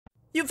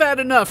You've had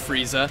enough,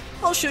 Frieza.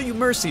 I'll show you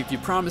mercy if you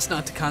promise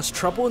not to cause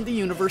trouble in the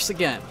universe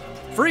again.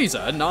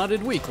 Frieza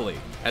nodded weakly,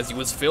 as he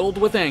was filled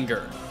with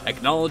anger,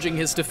 acknowledging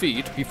his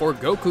defeat before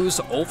Goku's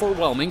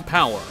overwhelming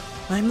power.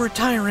 I'm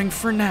retiring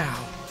for now,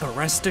 but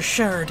rest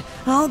assured,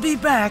 I'll be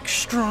back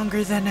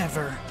stronger than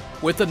ever.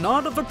 With a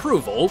nod of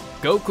approval,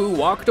 Goku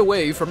walked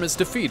away from his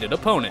defeated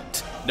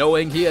opponent,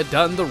 knowing he had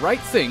done the right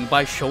thing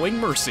by showing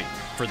mercy.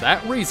 For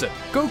that reason,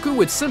 Goku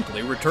would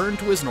simply return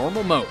to his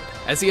normal mode,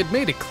 as he had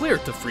made it clear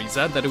to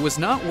Frieza that it was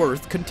not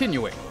worth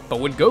continuing. But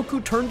when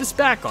Goku turned his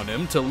back on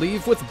him to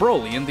leave with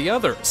Broly and the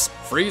others,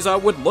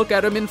 Frieza would look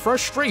at him in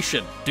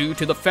frustration due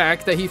to the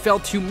fact that he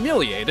felt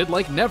humiliated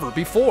like never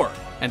before,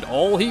 and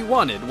all he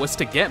wanted was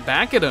to get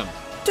back at him.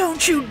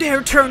 Don't you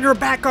dare turn your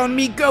back on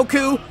me,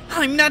 Goku!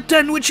 I'm not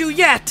done with you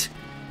yet!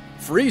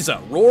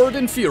 Frieza roared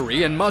in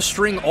fury, and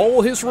mustering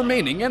all his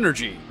remaining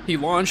energy, he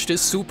launched his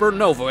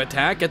supernova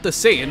attack at the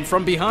Saiyan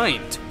from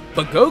behind.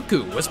 But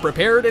Goku was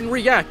prepared and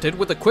reacted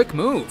with a quick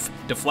move,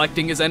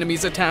 deflecting his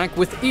enemy's attack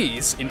with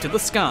ease into the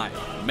sky,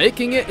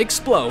 making it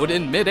explode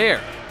in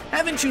midair.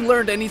 Haven't you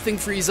learned anything,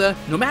 Frieza?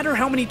 No matter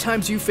how many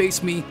times you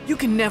face me, you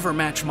can never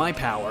match my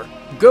power.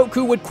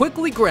 Goku would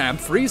quickly grab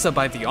Frieza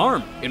by the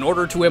arm in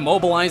order to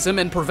immobilize him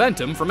and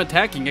prevent him from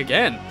attacking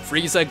again.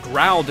 Frieza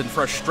growled in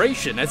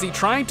frustration as he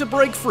tried to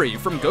break free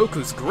from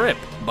Goku's grip,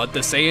 but the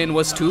Saiyan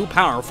was too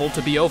powerful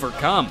to be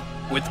overcome.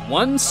 With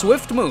one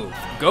swift move,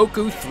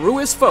 Goku threw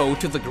his foe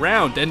to the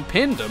ground and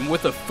pinned him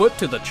with a foot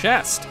to the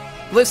chest.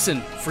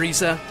 Listen,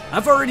 Frieza,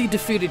 I've already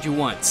defeated you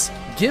once.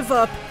 Give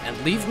up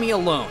and leave me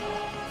alone.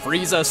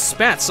 Frieza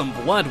spat some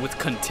blood with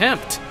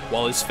contempt,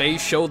 while his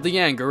face showed the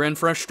anger and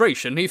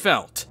frustration he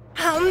felt.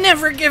 I'll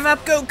never give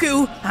up,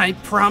 Goku! I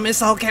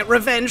promise I'll get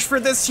revenge for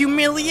this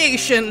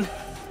humiliation!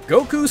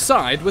 Goku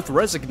sighed with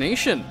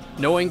resignation,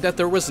 knowing that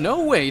there was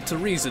no way to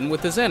reason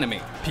with his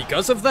enemy.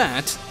 Because of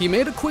that, he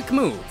made a quick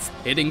move,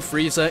 hitting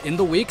Frieza in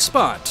the weak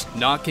spot,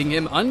 knocking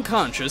him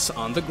unconscious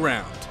on the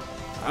ground.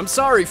 I'm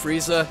sorry,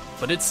 Frieza,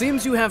 but it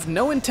seems you have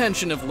no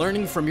intention of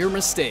learning from your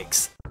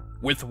mistakes.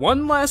 With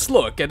one last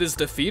look at his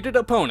defeated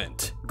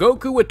opponent,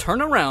 Goku would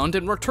turn around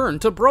and return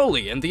to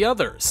Broly and the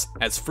others,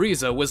 as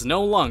Frieza was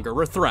no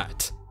longer a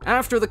threat.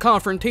 After the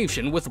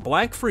confrontation with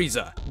Black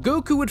Frieza,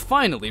 Goku would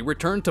finally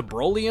return to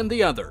Broly and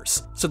the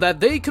others, so that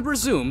they could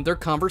resume their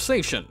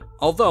conversation.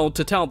 Although,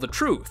 to tell the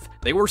truth,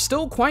 they were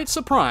still quite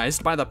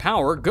surprised by the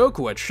power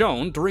Goku had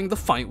shown during the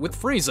fight with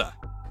Frieza.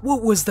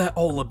 What was that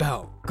all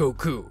about,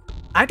 Goku?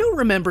 I don't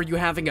remember you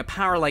having a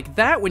power like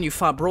that when you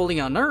fought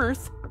Broly on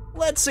Earth.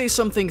 Let's say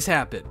some things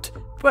happened,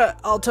 but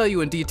I'll tell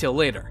you in detail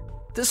later.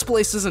 This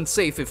place isn't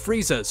safe if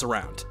Frieza is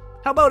around.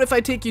 How about if I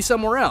take you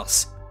somewhere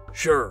else?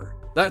 Sure,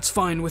 that's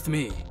fine with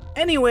me.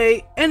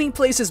 Anyway, any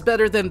place is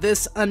better than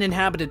this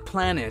uninhabited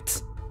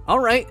planet.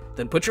 Alright,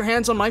 then put your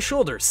hands on my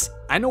shoulders.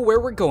 I know where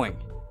we're going.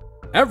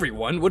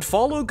 Everyone would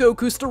follow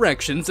Goku's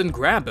directions and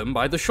grab him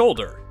by the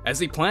shoulder, as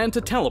he planned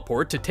to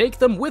teleport to take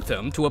them with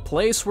him to a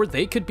place where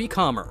they could be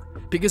calmer,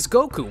 because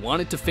Goku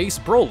wanted to face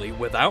Broly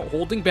without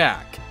holding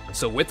back.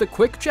 So with a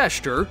quick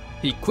gesture,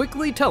 he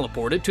quickly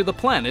teleported to the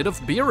planet of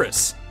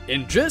Beerus.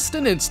 In just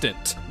an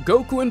instant,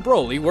 Goku and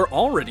Broly were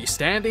already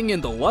standing in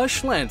the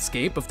lush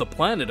landscape of the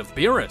planet of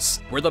Beerus,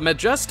 where the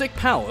majestic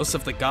palace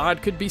of the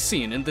god could be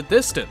seen in the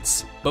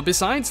distance. But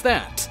besides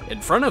that,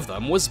 in front of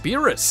them was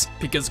Beerus,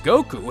 because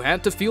Goku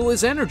had to feel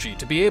his energy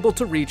to be able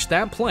to reach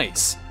that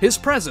place. His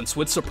presence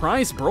would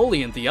surprise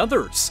Broly and the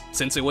others,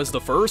 since it was the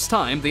first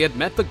time they had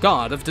met the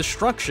god of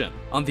destruction.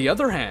 On the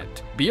other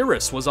hand,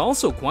 Beerus was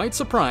also quite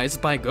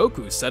surprised by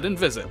Goku's sudden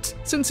visit,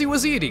 since he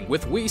was eating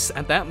with Whis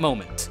at that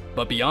moment.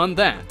 But beyond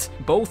that,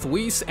 both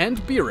Whis and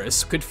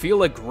Beerus could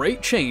feel a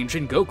great change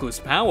in Goku's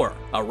power,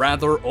 a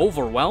rather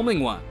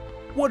overwhelming one.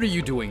 What are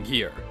you doing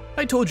here?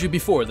 I told you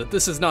before that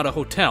this is not a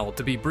hotel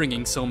to be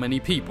bringing so many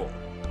people.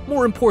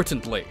 More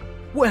importantly,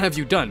 what have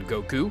you done,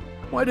 Goku?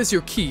 Why does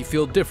your ki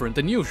feel different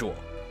than usual?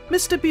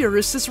 Mr.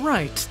 Beerus is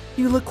right.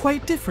 You look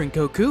quite different,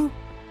 Goku.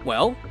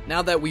 Well,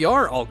 now that we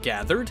are all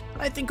gathered,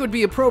 I think it would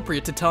be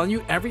appropriate to tell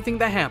you everything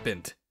that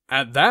happened.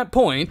 At that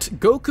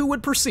point, Goku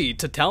would proceed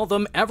to tell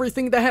them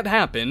everything that had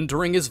happened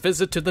during his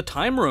visit to the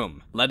time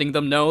room, letting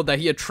them know that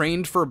he had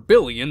trained for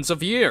billions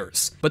of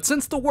years. But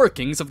since the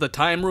workings of the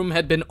time room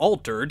had been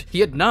altered, he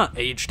had not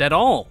aged at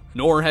all,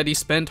 nor had he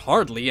spent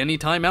hardly any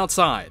time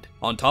outside.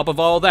 On top of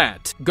all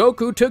that,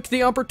 Goku took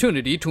the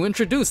opportunity to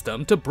introduce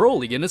them to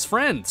Broly and his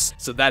friends,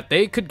 so that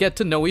they could get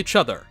to know each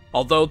other.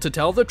 Although, to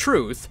tell the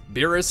truth,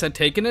 Beerus had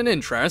taken an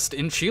interest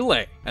in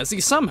Chile, as he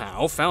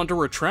somehow found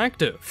her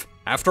attractive.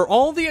 After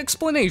all the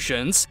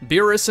explanations,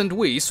 Beerus and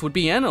Whis would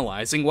be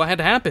analyzing what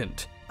had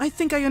happened. I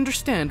think I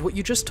understand what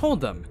you just told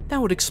them. That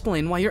would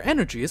explain why your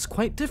energy is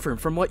quite different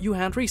from what you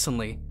had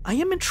recently. I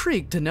am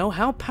intrigued to know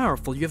how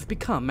powerful you have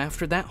become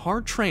after that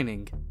hard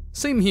training.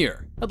 Same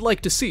here. I'd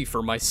like to see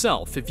for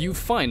myself if you've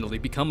finally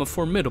become a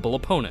formidable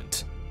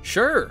opponent.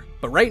 Sure,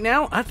 but right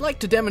now, I'd like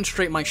to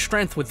demonstrate my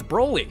strength with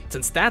Broly,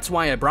 since that's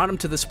why I brought him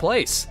to this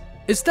place.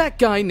 Is that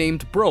guy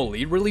named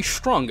Broly really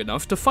strong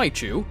enough to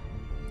fight you?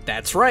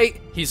 That's right,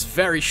 he's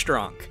very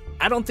strong.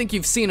 I don't think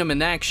you've seen him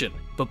in action,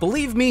 but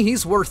believe me,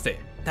 he's worth it.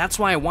 That's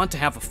why I want to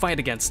have a fight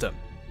against him.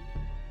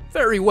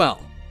 Very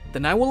well,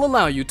 then I will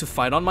allow you to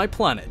fight on my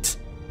planet.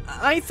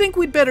 I think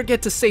we'd better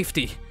get to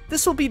safety.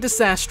 This will be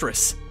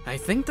disastrous. I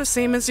think the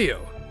same as you.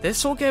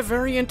 This will get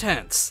very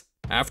intense.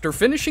 After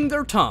finishing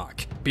their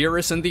talk,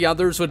 Beerus and the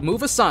others would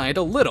move aside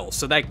a little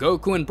so that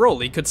Goku and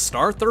Broly could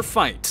start their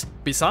fight.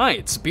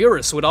 Besides,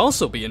 Beerus would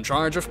also be in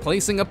charge of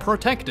placing a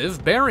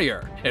protective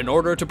barrier in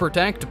order to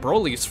protect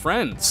Broly's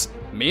friends.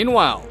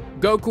 Meanwhile,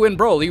 Goku and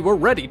Broly were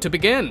ready to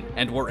begin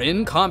and were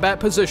in combat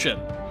position.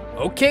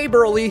 Okay,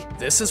 Broly,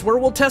 this is where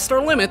we'll test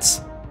our limits.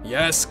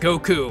 Yes,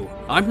 Goku,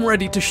 I'm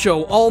ready to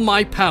show all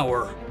my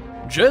power.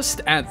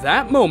 Just at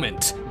that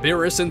moment,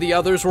 Beerus and the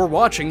others were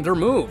watching their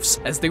moves,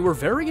 as they were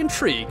very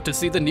intrigued to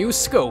see the new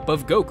scope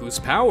of Goku's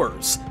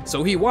powers,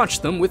 so he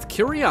watched them with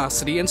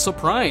curiosity and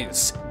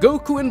surprise.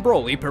 Goku and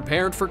Broly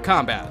prepared for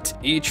combat,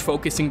 each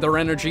focusing their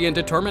energy and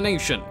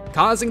determination,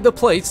 causing the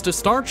place to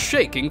start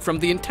shaking from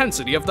the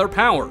intensity of their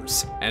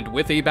powers. And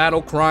with a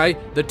battle cry,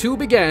 the two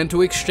began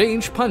to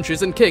exchange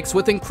punches and kicks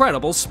with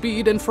incredible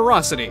speed and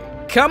ferocity.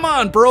 Come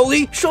on,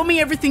 Broly, show me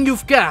everything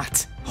you've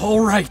got!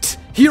 Alright,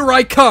 here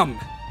I come!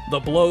 The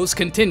blows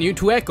continued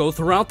to echo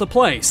throughout the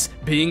place,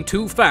 being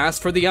too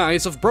fast for the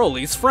eyes of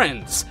Broly's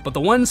friends, but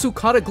the ones who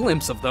caught a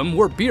glimpse of them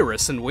were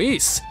Beerus and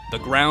Whis. The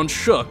ground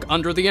shook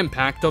under the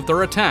impact of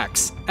their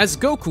attacks, as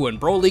Goku and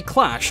Broly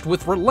clashed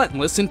with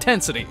relentless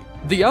intensity.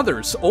 The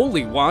others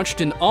only watched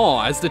in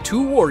awe as the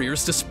two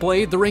warriors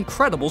displayed their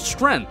incredible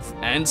strength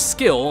and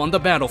skill on the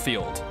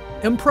battlefield.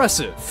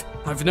 Impressive.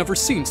 I've never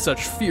seen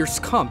such fierce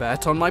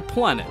combat on my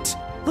planet.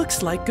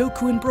 Looks like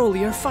Goku and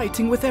Broly are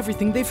fighting with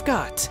everything they've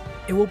got.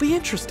 It will be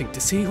interesting to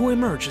see who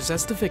emerges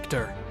as the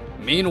victor.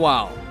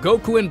 Meanwhile,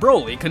 Goku and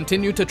Broly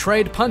continued to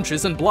trade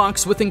punches and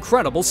blocks with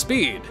incredible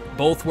speed.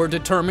 Both were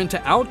determined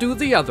to outdo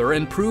the other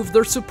and prove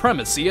their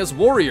supremacy as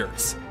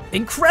warriors.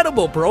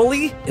 Incredible,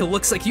 Broly! It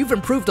looks like you've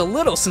improved a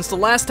little since the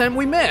last time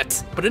we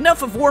met. But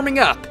enough of warming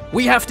up.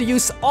 We have to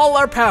use all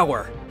our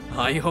power.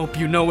 I hope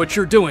you know what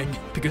you're doing,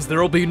 because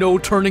there'll be no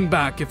turning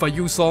back if I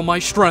use all my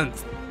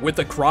strength. With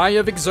a cry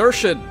of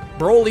exertion,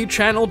 Broly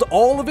channeled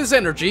all of his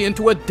energy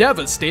into a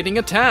devastating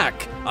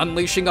attack,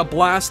 unleashing a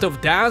blast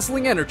of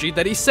dazzling energy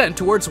that he sent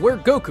towards where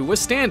Goku was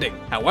standing.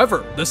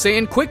 However, the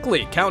Saiyan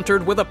quickly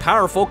countered with a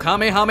powerful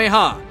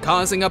Kamehameha,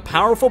 causing a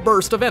powerful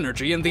burst of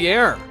energy in the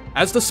air.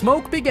 As the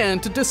smoke began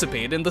to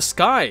dissipate in the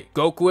sky,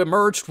 Goku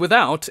emerged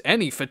without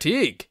any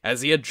fatigue,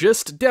 as he had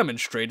just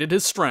demonstrated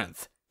his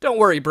strength. Don't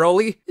worry,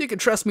 Broly, you can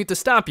trust me to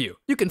stop you.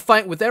 You can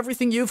fight with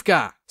everything you've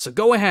got, so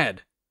go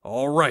ahead.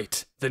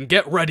 Alright, then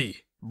get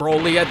ready.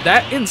 Broly at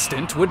that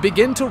instant would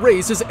begin to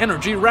raise his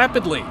energy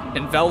rapidly,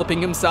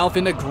 enveloping himself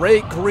in a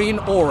great green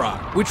aura,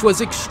 which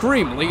was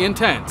extremely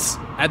intense.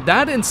 At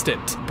that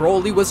instant,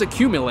 Broly was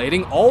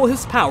accumulating all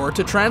his power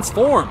to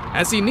transform,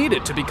 as he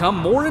needed to become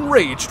more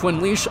enraged to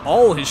unleash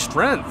all his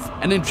strength.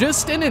 And in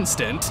just an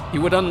instant, he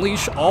would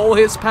unleash all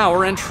his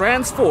power and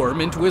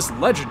transform into his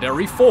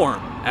legendary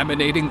form,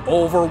 emanating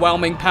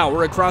overwhelming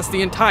power across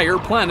the entire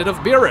planet of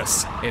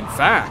Beerus. In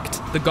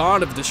fact, the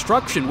God of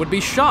Destruction would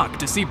be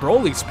shocked to see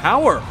Broly's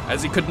power,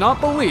 as he could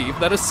not believe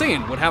that a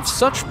Saiyan would have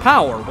such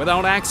power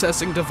without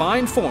accessing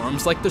divine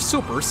forms like the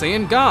Super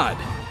Saiyan God.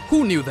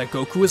 Who knew that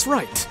Goku was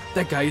right?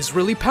 That guy is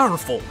really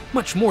powerful,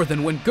 much more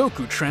than when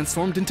Goku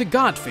transformed into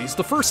God phase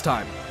the first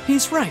time.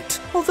 He's right,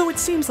 although it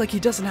seems like he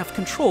doesn't have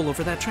control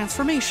over that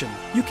transformation.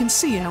 You can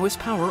see how his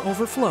power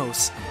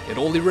overflows. It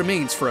only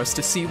remains for us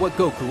to see what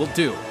Goku will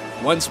do.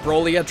 Once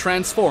Broly had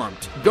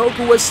transformed,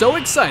 Goku was so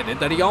excited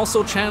that he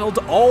also channeled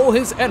all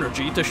his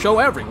energy to show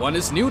everyone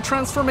his new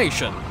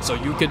transformation, so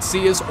you could see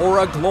his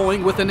aura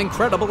glowing with an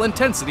incredible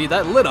intensity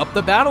that lit up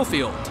the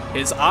battlefield.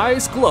 His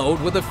eyes glowed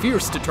with a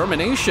fierce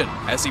determination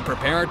as he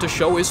prepared to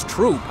show his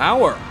true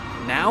power.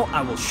 Now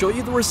I will show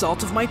you the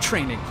result of my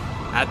training.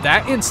 At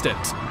that instant,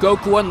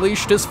 Goku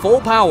unleashed his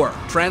full power,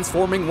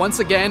 transforming once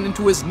again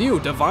into his new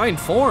divine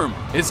form.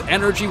 His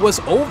energy was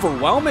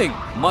overwhelming,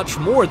 much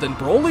more than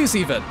Broly's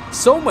even,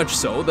 so much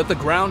so that the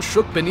ground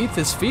shook beneath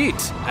his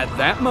feet. At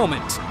that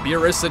moment,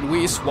 Beerus and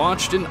Whis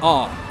watched in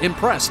awe,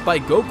 impressed by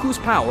Goku's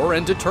power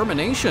and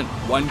determination.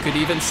 One could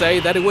even say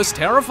that it was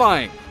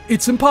terrifying.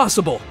 It's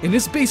impossible! In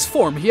his base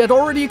form, he had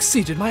already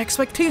exceeded my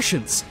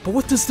expectations. But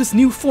what does this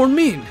new form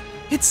mean?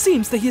 It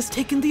seems that he has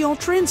taken the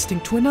Ultra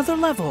Instinct to another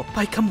level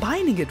by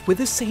combining it with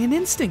his Saiyan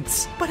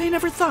instincts, but I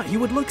never thought he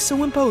would look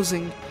so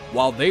imposing.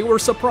 While they were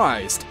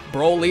surprised,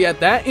 Broly at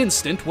that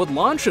instant would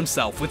launch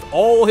himself with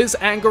all his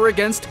anger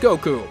against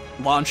Goku,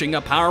 launching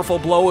a powerful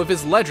blow of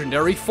his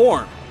legendary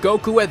form.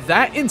 Goku at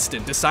that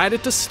instant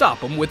decided to stop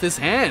him with his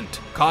hand,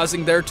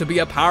 causing there to be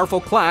a powerful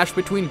clash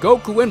between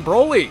Goku and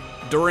Broly.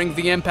 During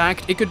the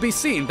impact, it could be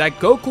seen that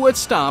Goku had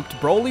stopped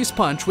Broly's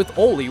punch with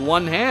only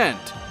one hand.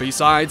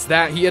 Besides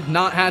that, he had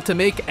not had to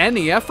make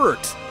any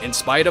effort. In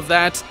spite of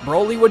that,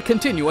 Broly would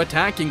continue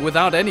attacking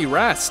without any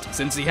rest,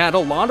 since he had a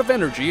lot of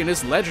energy in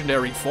his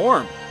legendary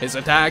form. His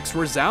attacks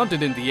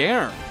resounded in the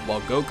air,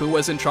 while Goku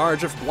was in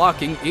charge of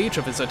blocking each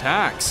of his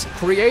attacks,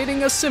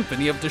 creating a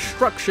symphony of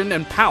destruction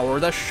and power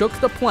that shook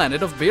the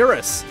planet of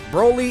Beerus.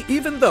 Broly,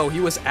 even though he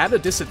was at a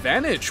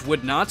disadvantage,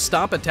 would not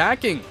stop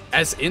attacking,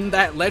 as in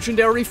that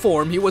legendary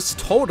form he was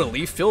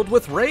totally filled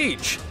with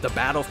rage. The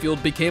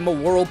battlefield became a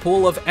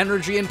whirlpool of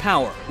energy and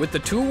power, with the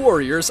two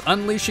warriors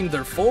unleashing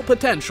their full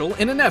potential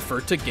in an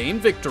effort to gain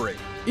victory.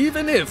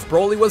 Even if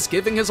Broly was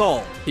giving his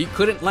all, he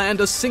couldn't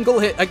land a single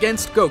hit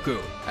against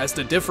Goku, as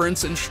the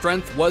difference in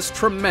strength was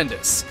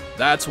tremendous.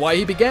 That's why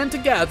he began to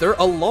gather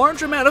a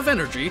large amount of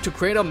energy to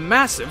create a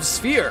massive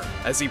sphere,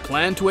 as he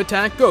planned to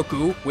attack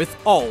Goku with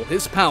all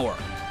his power.